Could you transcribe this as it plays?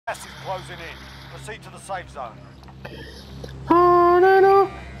Gas is closing in. Proceed to the safe zone.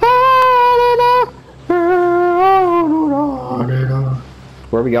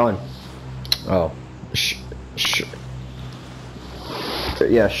 Where are we going? Oh.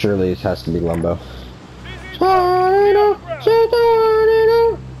 Yeah, surely it has to be Lumbo.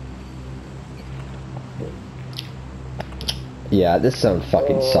 Yeah, this zone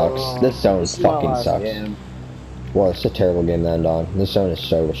fucking sucks. This zone fucking sucks. Game. Well, it's a terrible game to end on. This zone is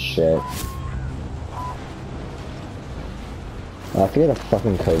so shit. I have to get a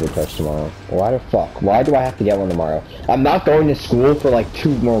fucking COVID test tomorrow. Why the fuck? Why do I have to get one tomorrow? I'm not going to school for like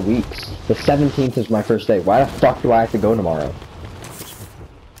 2 more weeks. The 17th is my first day. Why the fuck do I have to go tomorrow?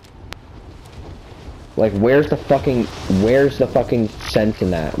 Like, where's the fucking sense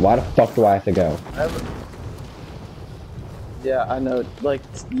in that? Why the fuck do I have to go? Yeah, I know. Like,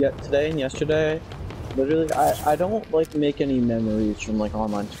 today and yesterday, literally, I don't like make any memories from like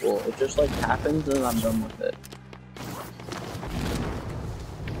online school. It just like happens and I'm done with it.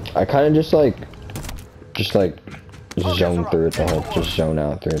 I kind of just zone through it the whole, just zone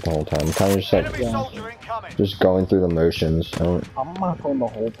out through it the whole time. I'm kind of just like, just going through the motions. I'm on my phone the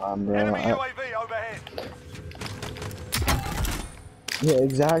whole time, bro. Enemy UAV overhead. Yeah,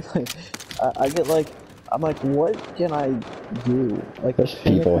 exactly. I get like, I'm like, what can I do? Like, there's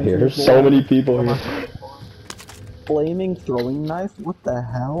people here. There's so many people here. Flaming throwing knife? What the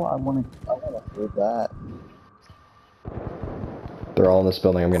hell? I wanna do that. They're all in this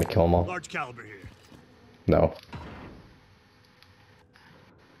building. I'm gonna kill them all. Large caliber here. No.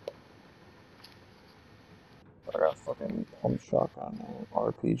 I got fucking pump shotgun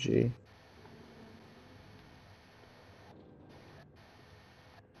RPG.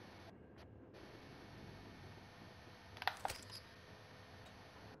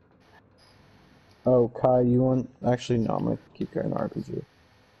 Oh, Kai, you want? Actually, no. I'm gonna keep carrying RPG.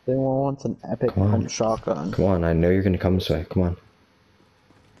 They want an epic pump shotgun. Come on, I know you're gonna come this way. Come on.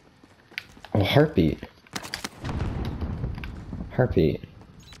 Oh, heartbeat. Heartbeat.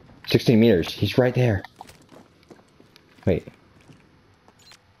 16 meters. He's right there. Wait.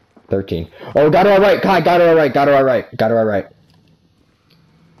 13. Oh, got her all right. Kai, got her all right. Got her all right. Got her all right.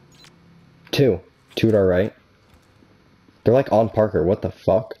 2. 2 to our right. They're like on Parker. What the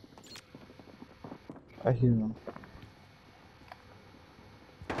fuck? I hear them.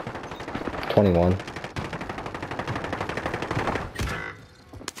 21.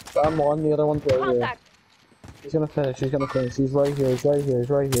 I'm on, the other one's right here. He's gonna finish, he's gonna finish. He's right here, he's right here, he's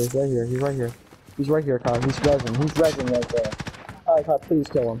right here, he's right here, he's right here. He's right here, Kai. He's resin right there. Alright, Kai, please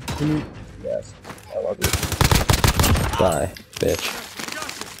kill him. Yes. I love you. Die, bitch.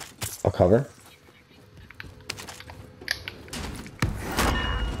 I'll cover.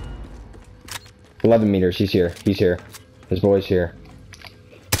 $11 meters. He's here. He's here. His boy's here.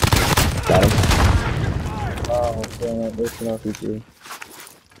 Got him. Oh, damn it. There's an RPG.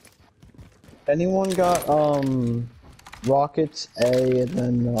 Anyone got, rockets, A, and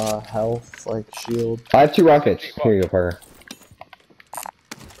then, health, like, shield? I have 2 rockets. Here you go, Parker.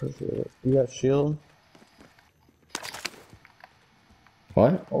 Appreciate it. You got shield?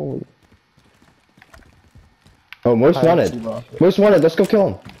 What? Holy. Oh, most wanted. Most wanted. Let's go kill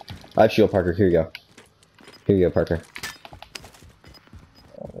him. I have shield, Parker. Here you go. Here you go, Parker.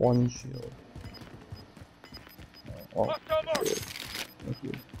 1 shield. Oh, thank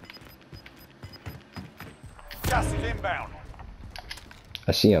you. Gas is inbound.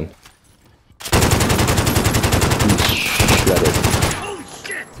 I see him. He's shredded. Oh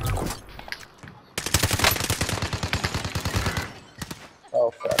shit!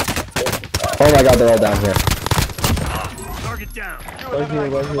 Oh, fuck. Oh my god, they're all down here. Target down. Right here.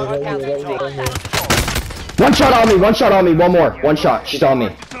 One shot on me, one shot on me, one more. One shot, she's on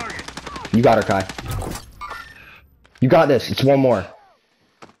me. You got her, Kai. You got this, it's one more.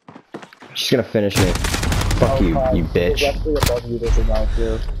 She's gonna finish me. Fuck you, you bitch.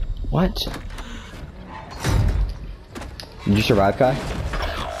 What? Did you survive, Kai?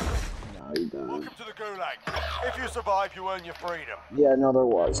 No, you died. Welcome to the Gulag. If you survive, you earn your freedom. Yeah, no, there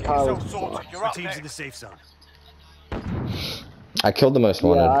was. Kyle was Sorted. You're up next. In the safe zone. I killed the most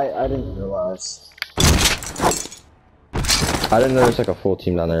wanted. Yeah, I didn't realize. I didn't know there was like a full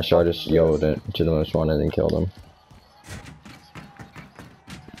team down there, so I just yo'd it to the most wanted and killed him.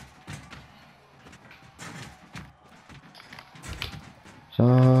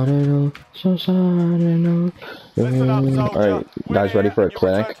 Alright, guys ready for a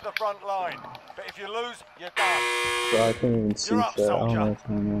clinic? But if you lose, you're done. Bro, I can't even see You're up, shit. I don't know soldier. what's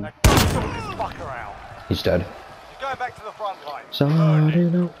going on. Now go sort this fucker out. He's dead. You're going back to the front line.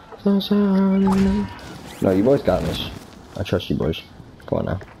 No, you boys got this. I trust you boys. Come on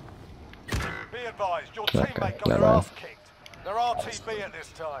now. advised, your Okay, teammate got never their mind. ass kicked. They're RTB at this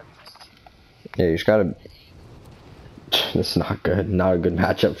time. Yeah, you just gotta. This is not good. Not a good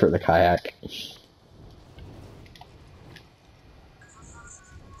matchup for the kayak.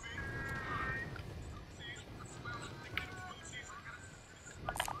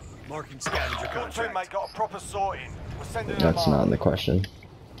 Marking scavenger contract. Your teammate got a proper sorting. We're sending them That's not in the question.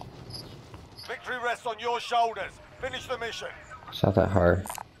 Victory rests on your shoulders. Finish the mission. It's not that hard.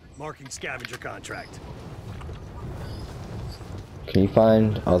 Marking scavenger contract. Can you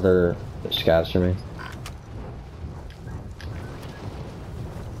find other scavs for me?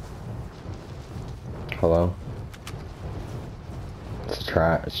 Hello? It's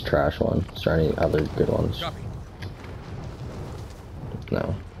a trash one. Is there any other good ones? Copy.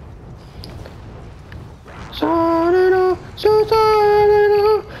 No.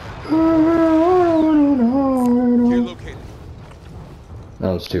 You're located.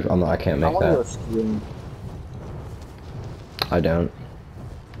 No, it's too. I can't make I wanna go that. skiing. I don't.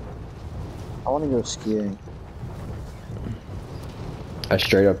 I wanna go skiing. I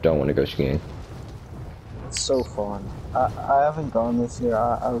straight up don't want to go skiing. It's so fun. I haven't gone this year.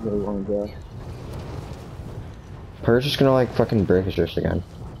 I really wanna go. Per's just gonna like fucking break his wrist again.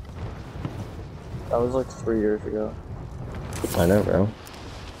 That was like 3 years ago. I know, bro.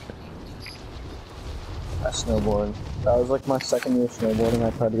 I snowboarded. That was like my second year snowboarding.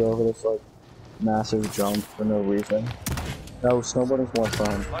 I tried to go over this like massive jump for no reason. No, snowboarding's more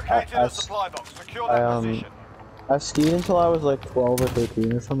fun. Located a supply box. Secure that position. I skied until I was like 12 or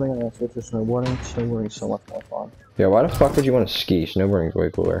 13 or something, and I switched to snowboarding. Snowboarding's so much more fun. Yeah, why the fuck would you want to ski? Snowboarding's way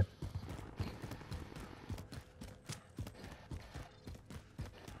cooler.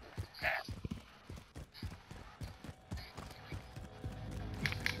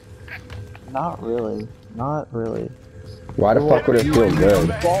 Not really. Not really. Why the fuck would it feel good?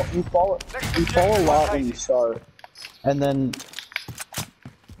 You fall a lot when you start, and then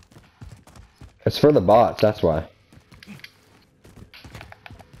It's for the bots, that's why.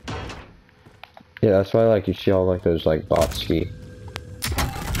 Yeah, that's why like you see all like those like bots ski.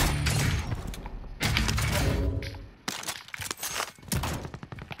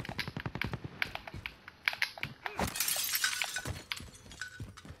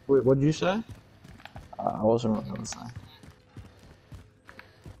 wait, what did you say? I wasn't what I was saying.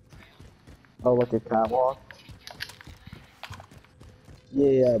 Oh, like a catwalk?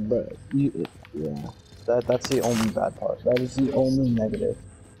 Yeah, but yeah. That's the only bad part. That is the only negative.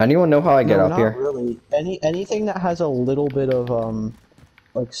 Anyone know how I get No, up not here? really. Anything that has a little bit of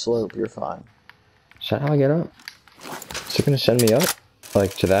like slope, you're fine. Is that how I get up? Is it gonna send me up?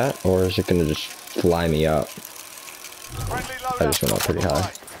 Like to that? Or is it gonna just fly me up? I just went up pretty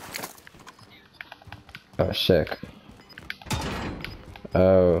high. Oh, sick.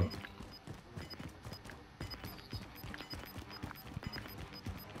 Oh.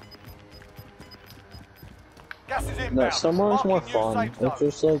 Gas is inbound. No, snowboarding's more Marking new fun. safe zone. It's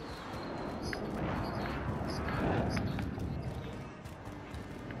just like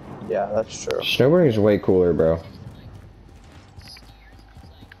yeah, that's true. Snowboarding is way cooler, bro.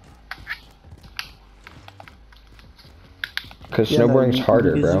 Cause Yeah, no, snowboarding's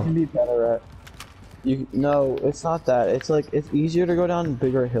harder, because bro. You can be better at. No, it's not that. It's like it's easier to go down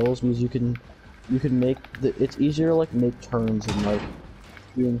bigger hills because you can make it's easier to like make turns and like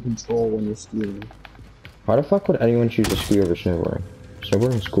be in control when you're skiing. Why the fuck would anyone choose to ski over snowboarding?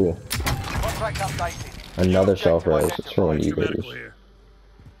 Snowboarding's cool. Contract updated. Another New self-res. objective It's for one of you identified. babies.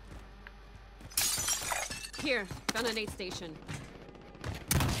 Here, found an aid station.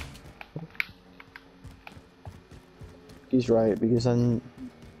 He's right because then.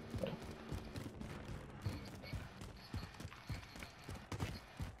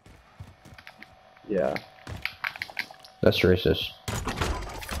 Yeah. That's racist.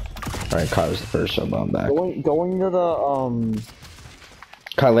 Alright, Kai was the first, so I'm back. Going to the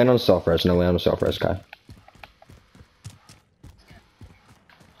Kai, land on self-res. No, land on self-res, Kai.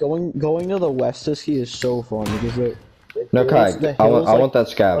 Going to the west to ski is so fun because No, Kai, I want that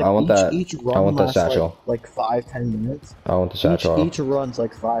scav. like I want each that. run I want that lasts, satchel. Like 5-10 minutes. I want the satchel. Each run's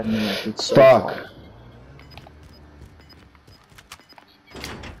like 5 minutes. It's so Fuck. fun.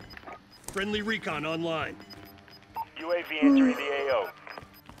 Friendly recon online. UAV entering the AO.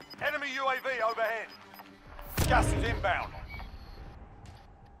 Enemy UAV overhead. Gas is inbound.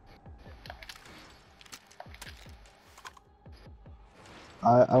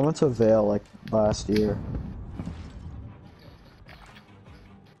 I went to Vale like last year.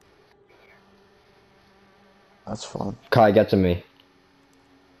 That's fun. Kai, get to me.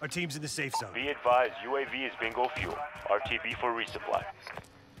 Our team's in the safe zone. Be advised, UAV is bingo fuel. RTB for resupply.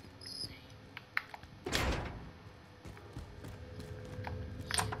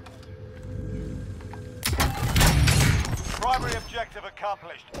 Objective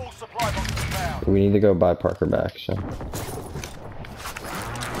accomplished. All supply boxes found. We need to go buy Parker back, so.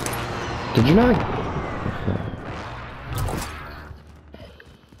 Did you not?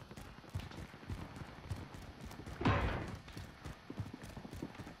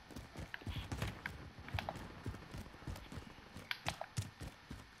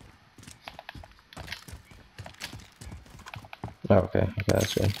 Oh, okay,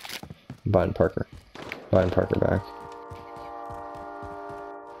 that's good. Buying Parker back.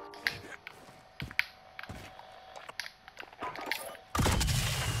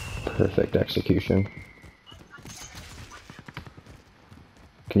 Perfect execution.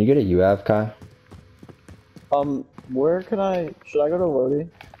 Can you get a UAV, Kai? Where can I? Should I go to Lodi?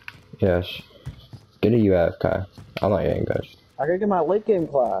 Yes. Get a UAV, Kai. I'm not getting ghost. I gotta get my late game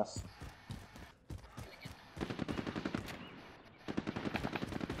class.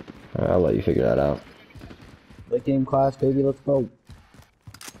 I'll let you figure that out. Late game class, baby. Let's go.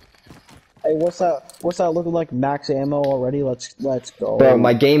 Hey, what's that? What's that looking like? Max ammo already? Let's go. Bro,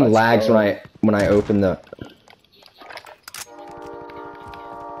 my game lags when I open the.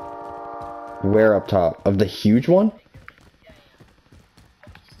 Where up top of the huge one?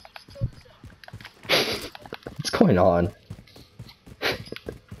 What's going on?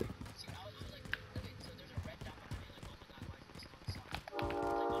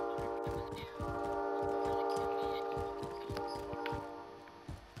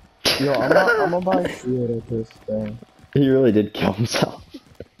 Yo, I'm gonna buy shield at this thing. He really did kill himself.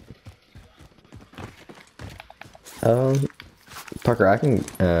 Parker, I can,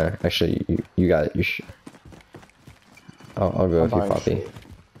 actually, you got it, you should. I'll go with you, Poppy.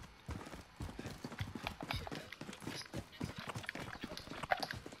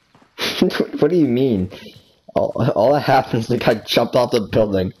 What do you mean? All that happens, the guy jumped off the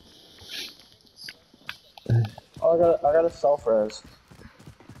building. Oh, I got a self-res.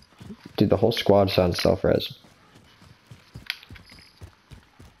 Dude, the whole squad sounds self-res.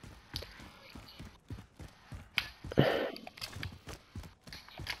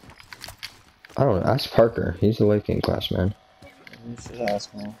 I don't know, ask Parker. He's the late game class, man. You should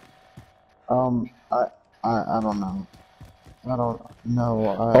ask me. I don't know. I don't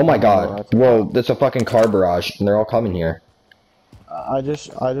know. Oh my god. Whoa, there's a fucking car barrage, and they're all coming here. I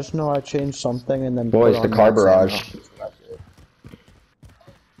just know I changed something and then. Boys, the car barrage.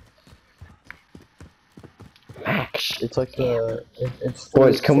 Max. It's like the. It's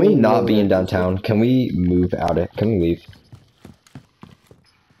Boys, can we not be in downtown? Can we move out it? Can we leave?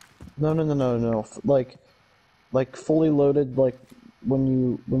 No. Like fully loaded. Like when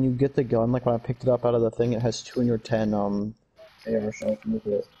you get the gun, like when I picked it up out of the thing, it has 210 AR shots with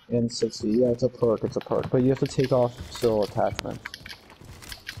it and 60. Yeah, it's a perk. But you have to take off still attachments.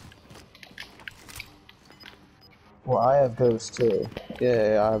 Well, I have Ghost too.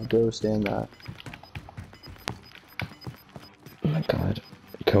 Yeah, I have Ghost and that. Oh my god.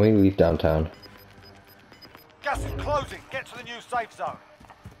 Can we leave downtown? Gas is closing. Get to the new safe zone.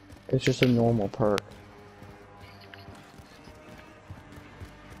 It's just a normal perk.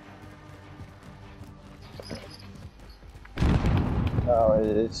 No,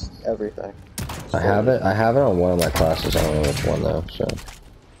 it's everything. I have it on one of my classes. I don't know which one though, so.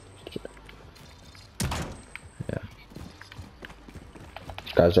 Yeah.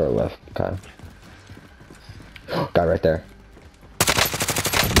 Guys are left, kind of. Guy right there.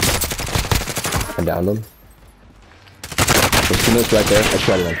 I downed him. There's 2 minutes right there. I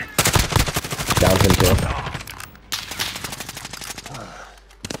shredded him. Downed him too.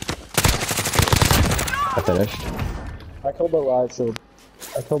 I finished. I killed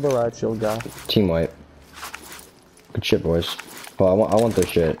the ride shield. Guy. Team wipe. Good shit, boys. Well, I want this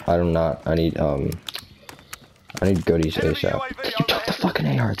shit. I need goodies ASAP. You took the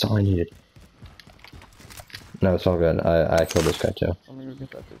fucking AR. It's all I needed. No, it's all good. I killed this guy too. I'm gonna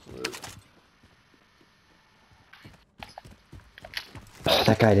get that bitch loot. Oh,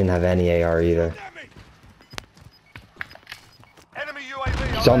 that guy didn't have any AR either. Enemy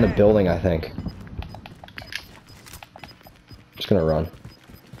UAV. He's on the building, I think. Just gonna run.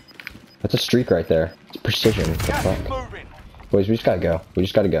 That's a streak right there. It's precision. What the fuck? Boys, we just gotta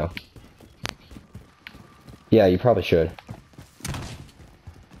go. Yeah, you probably should.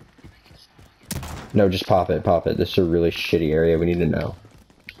 No, just pop it. This is a really shitty area. We need to know.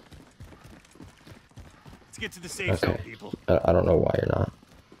 Let's get to the safe zone, people. I don't know why you're not.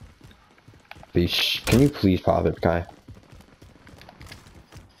 Can you please pop it, Kai?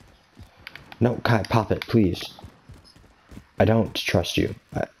 No, Kai, pop it, please. I don't trust you.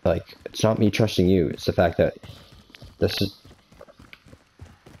 It's not me trusting you. It's the fact that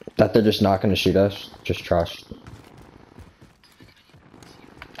that they're just not going to shoot us. Just trust.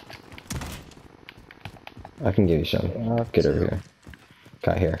 I can give you some. Get over here.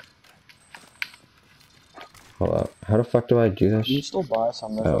 Okay, here. Hold up. How the fuck do I do this? You can still buy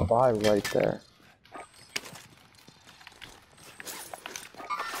some. There's a buy right there.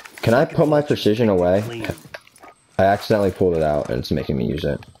 Can I put my precision away? I accidentally pulled it out and it's making me use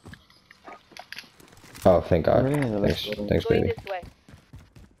it. Oh, thank God. Thanks, baby.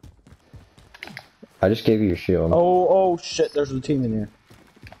 I just gave you your shield. Oh shit, there's a team in here.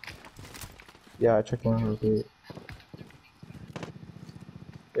 Yeah, I checked my repeat.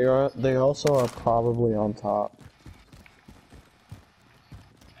 They also are probably on top.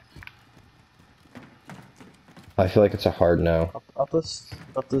 I feel like it's a hard no. Up the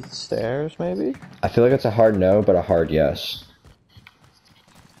stairs, maybe? I feel like it's a hard no, but a hard yes.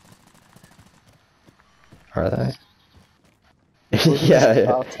 Are they?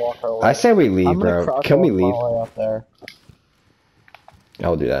 Yeah. I say we leave, bro. Can we leave? Up there.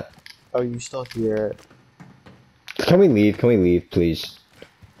 I'll do that. Oh, you still hear it. Can we leave? Can we leave, please?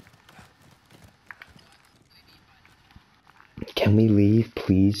 Can we leave,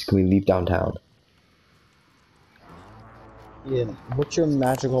 please? Can we leave downtown? Yeah. What's your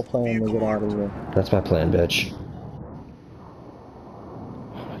magical plan to get out of here? That's my plan, bitch.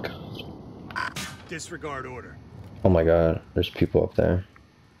 Oh my God. Disregard order. Oh my God. There's people up there.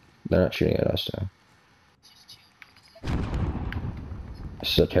 They're not shooting at us though.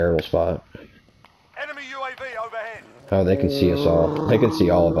 This is a terrible spot. Enemy UAV overhead. Oh, they can see us all. They can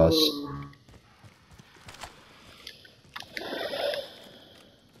see all of us.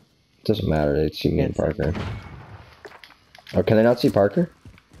 Doesn't matter. They see me and Parker. Oh, can they not see Parker?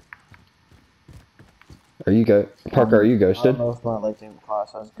 Are you Parker, are you ghosted? I don't know if my Lightning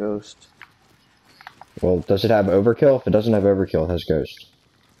class has ghost. Well, does it have overkill? If it doesn't have overkill, it has ghost.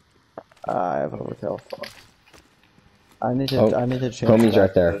 I have overkill. Fuck. I need to change. Homie's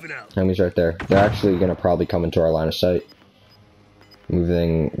right there. Homie's right there. They're actually gonna probably come into our line of sight.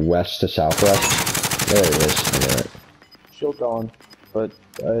 Moving west to southwest. There it is. I knew it. Shield gone, but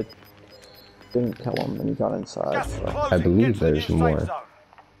I didn't kill him when he got inside. So. I believe there's more.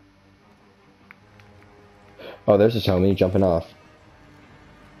 Oh, there's this homie jumping off.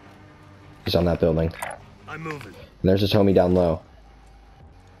 He's on that building. I'm moving. And there's this homie down low.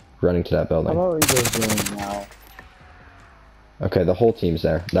 Running to that building. How about we go zone now? Okay, the whole team's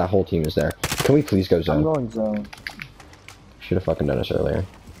there. That whole team is there. Can we please go zone? I'm going zone. Should have fucking done this earlier.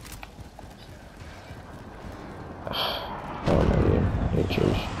 Oh no, dude. You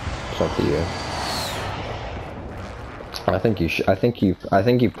choose. It's up to you. I think you should. I think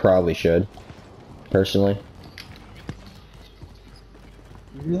you probably should. Personally.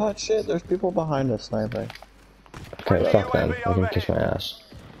 You do that shit? There's people behind us sniping. Okay, fuck them. They can kiss my ass.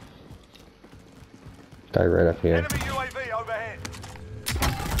 Guy right up here. Enemy UAV overhead.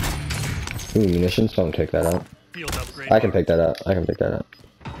 Ooh, munitions. Don't take that out. Field upgrade. I can pick that up. I can pick that up.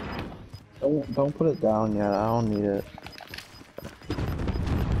 Don't put it down yet. I don't need it.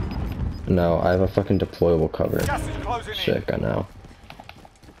 No, I have a fucking deployable cover. Gas is closing Sick, I know.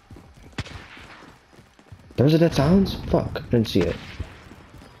 There was a dead silence? Fuck, I didn't see it.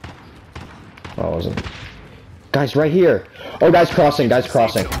 Oh, I wasn't. Guys, right here! Oh, guys crossing, guys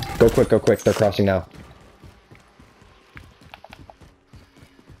crossing. Go quick, they're crossing now.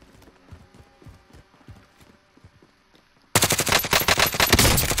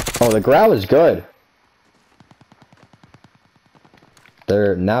 Oh, the growl is good.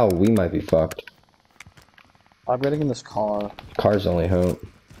 Now we might be fucked. I'm getting in this car. Car's the only hope.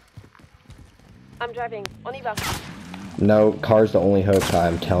 I'm driving. On y va. No, car's the only hope, Kai,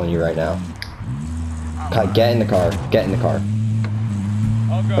 I'm telling you right now. Kai, get in the car. Get in the car.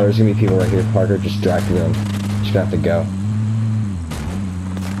 Oh, there's gonna be people right here. Parker, just drive through them. Just gonna have to go.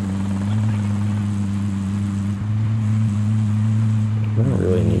 I don't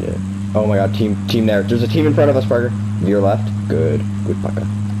really need it. Oh my god, team there. There's a team in front of us, Parker. To your left. Good Parker.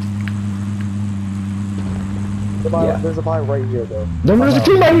 There's a buy right here, though. No, there's a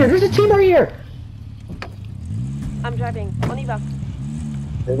team right here. There's a team right here. I'm driving. On y va.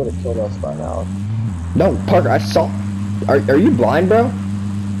 They would have killed us by now. No, Parker, I saw. Are you blind, bro?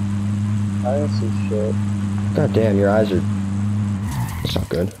 I didn't see shit. God damn, your eyes are. That's not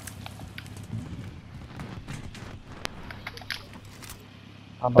good.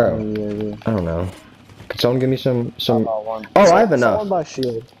 How about Bro, UAV? I don't know. Could someone give me some? One. Oh, I have enough. Someone buy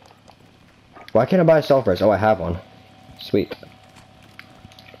shield. Why can't I buy a self-res? Oh, I have one. Sweet.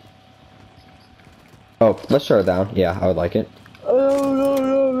 Oh, let's throw it down. Yeah, I would like it. Oh,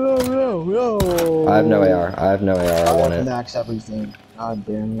 no. I have no AR. I have no AR. I want it. Max everything. God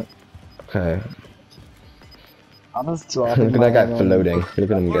damn it. Okay. I'm just dropping. Look at that guy floating. Look at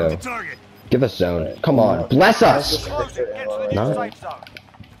him go. Target. Give us zone. Come on. Bless us! Closing. Get to the new No. safe zone.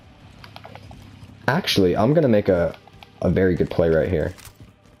 Actually, I'm gonna make a very good play right here.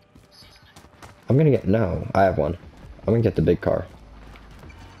 I'm gonna get, no, I have one. I'm gonna get the big car.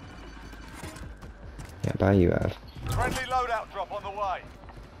 Yeah, buy you have. Friendly loadout drop on the way.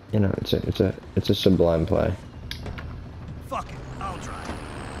 You know, it's a sublime play. Fuck it. I'll drive.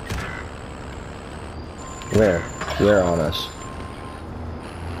 Where on us?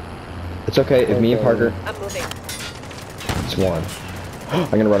 It's okay if me and Parker. I'm moving. It's one. I'm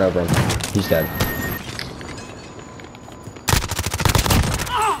gonna run over him. He's dead.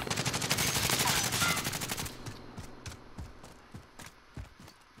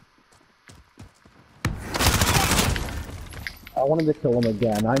 I wanted to kill him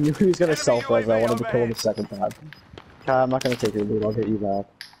again. I knew he was gonna self-res. I wanted to kill him a second time. Kai, I'm not gonna take your lead. I'll get you back.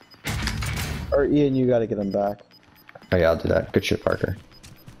 Or Ian, you gotta get him back. Oh yeah, I'll do that. Good shit, Parker.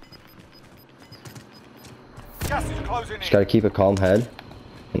 Gas is closing in. Just gotta keep a calm head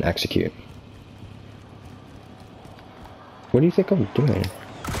and execute. What do you think I'm doing?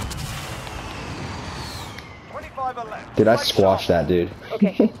 25 are left. Dude, I Right squashed shot. that dude.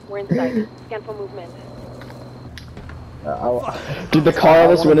 Okay, we're inside. Scan for movement. Dude, the car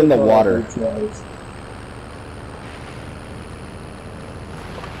almost went in the water.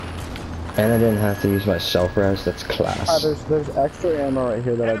 And I didn't have to use my self-res. That's class. There's extra ammo right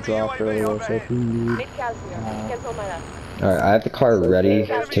here that I dropped earlier, so if you need... Mid Casimir. Cancel my left. Alright, I have the car ready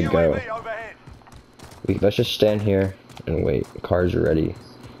Enemy to go. UAV overhead. Let's just stand here and wait. Car's ready.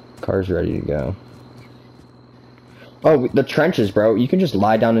 Car's ready to go. Oh, the trenches, bro. You can just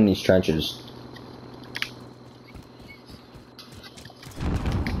lie down in these trenches.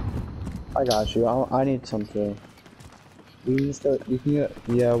 I got you. I need some too. You can just go, you can get,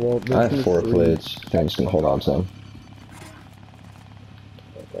 yeah, well... I have 4 plates. I think I'm just gonna hold on to them.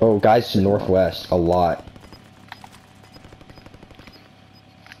 Oh, guys to northwest. A lot.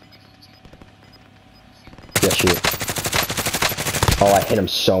 Yeah, shoot. Oh, I hit him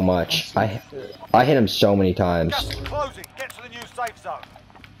so much. I hit him so many times. Gas is closing. Get to the new safe zone.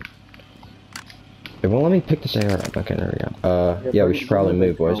 It won't let me pick this AR up. Okay, there we go. Yeah, we should probably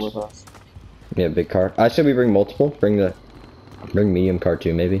move, boys. Yeah, big car. I said we bring multiple. Bring medium car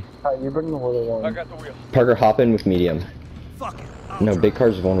too, maybe. Alright, you bring the little one. I got the wheel. Parker, hop in with medium. Fuck it. I'll No, drive. big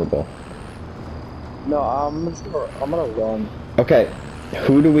car's vulnerable. No, I'm gonna run. Okay,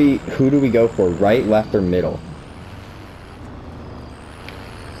 who do we go for? Right, left, or middle?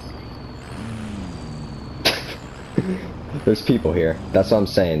 There's people here. That's what I'm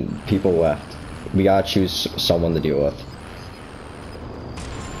saying. People left. We gotta choose someone to deal with.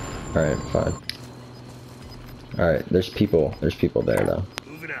 Alright, fine. Alright, there's people there though.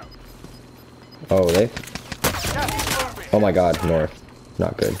 Moving out. Oh, they? Gas is moving. Oh my god, north.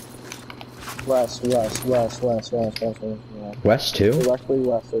 Not good. West. West too? Directly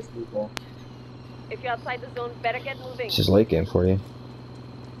west, there's people. If you're outside the zone, better get moving. This is late game for you.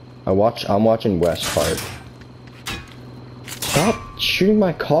 I'm watching west hard. Stop shooting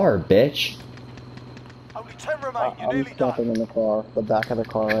my car, bitch. Only 10 remain. You're I'm nearly jumping done. in the car, the back of the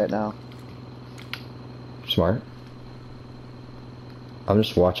car right now. Smart. I'm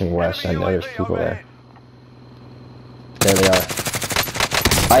just watching west. I know there's people there. There they are.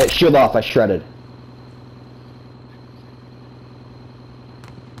 I shield off. I shredded.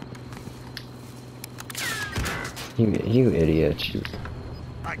 You idiot. You.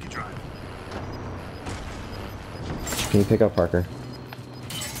 I can drive. Can you pick up Parker?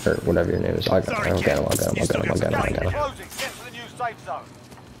 Or whatever your name is. I'll get him. I'll get him. Gas is closing. Get to the new safe zone.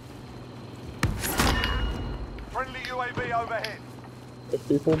 Friendly UAV overhead. There's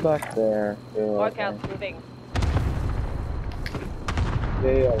people back there. Mark out, moving.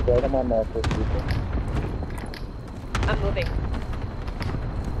 Yeah, right on my mark, there's people. I'm moving.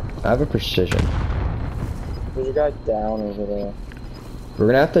 I have a precision. There's a guy down over there. We're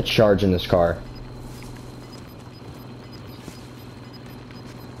gonna have to charge in this car.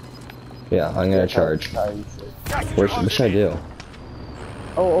 Yeah, I'm gonna charge. Gas is What closing should I in. do?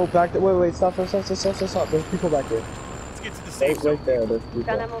 Oh, back there. Wait, stop. There's people back here. Let's get to the safe Right, zone. right there, there's people.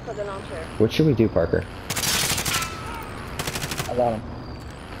 Gun ammo for the launcher. What should we do, Parker? I got him.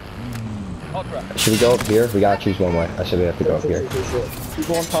 Should we go up here? We gotta choose one way. I said we have to go up here.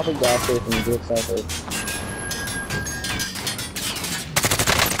 People on top of gas station, do it south.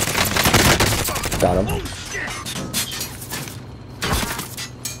 Got him.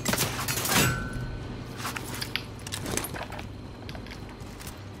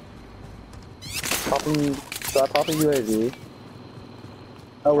 Try popping UAV.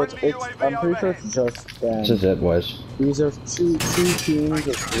 Oh, it's I'm pretty sure it's just them. This is it, boys. These are two teams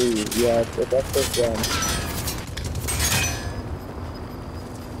of 3. Yeah, that's just them.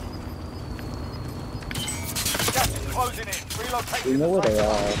 Gas is closing in. Relocate We know where they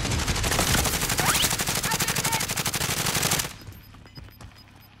are.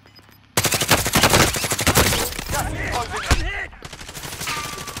 Gas is closing in.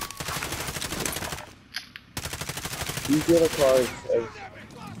 These are the cars.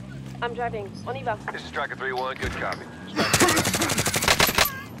 I'm driving. On y va. This is Striker 3-1. Good copy.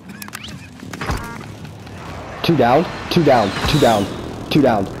 2 down, 2 down, 2 down, 2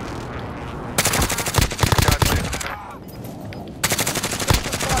 down.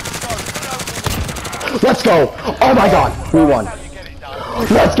 Let's go! Oh my god, we won.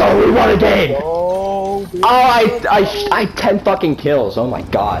 Let's go, we won a game! Oh, I 10 fucking kills, oh my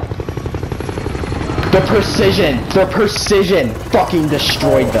god. The precision fucking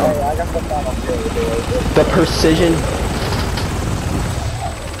destroyed them. I got the final kill. The precision.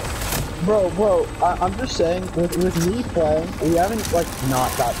 Bro, I'm just saying, with me playing, we haven't, like,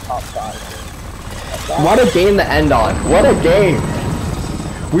 not got top 5. What a game to end on. What a game.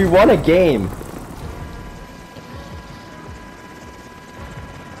 We won a game.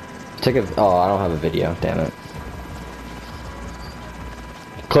 Oh, I don't have a video, damn it.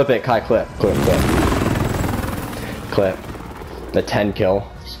 Clip it, Kai, clip. The 10 kill.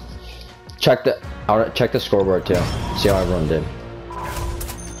 Check the scoreboard too. See how everyone did.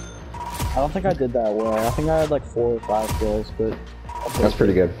 I don't think I did that well. I think I had like 4 or 5 kills, but That's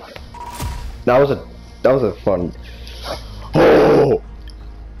pretty good. That was a fun. Oh,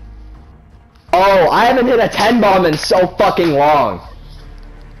 I haven't hit a 10 bomb in so fucking long.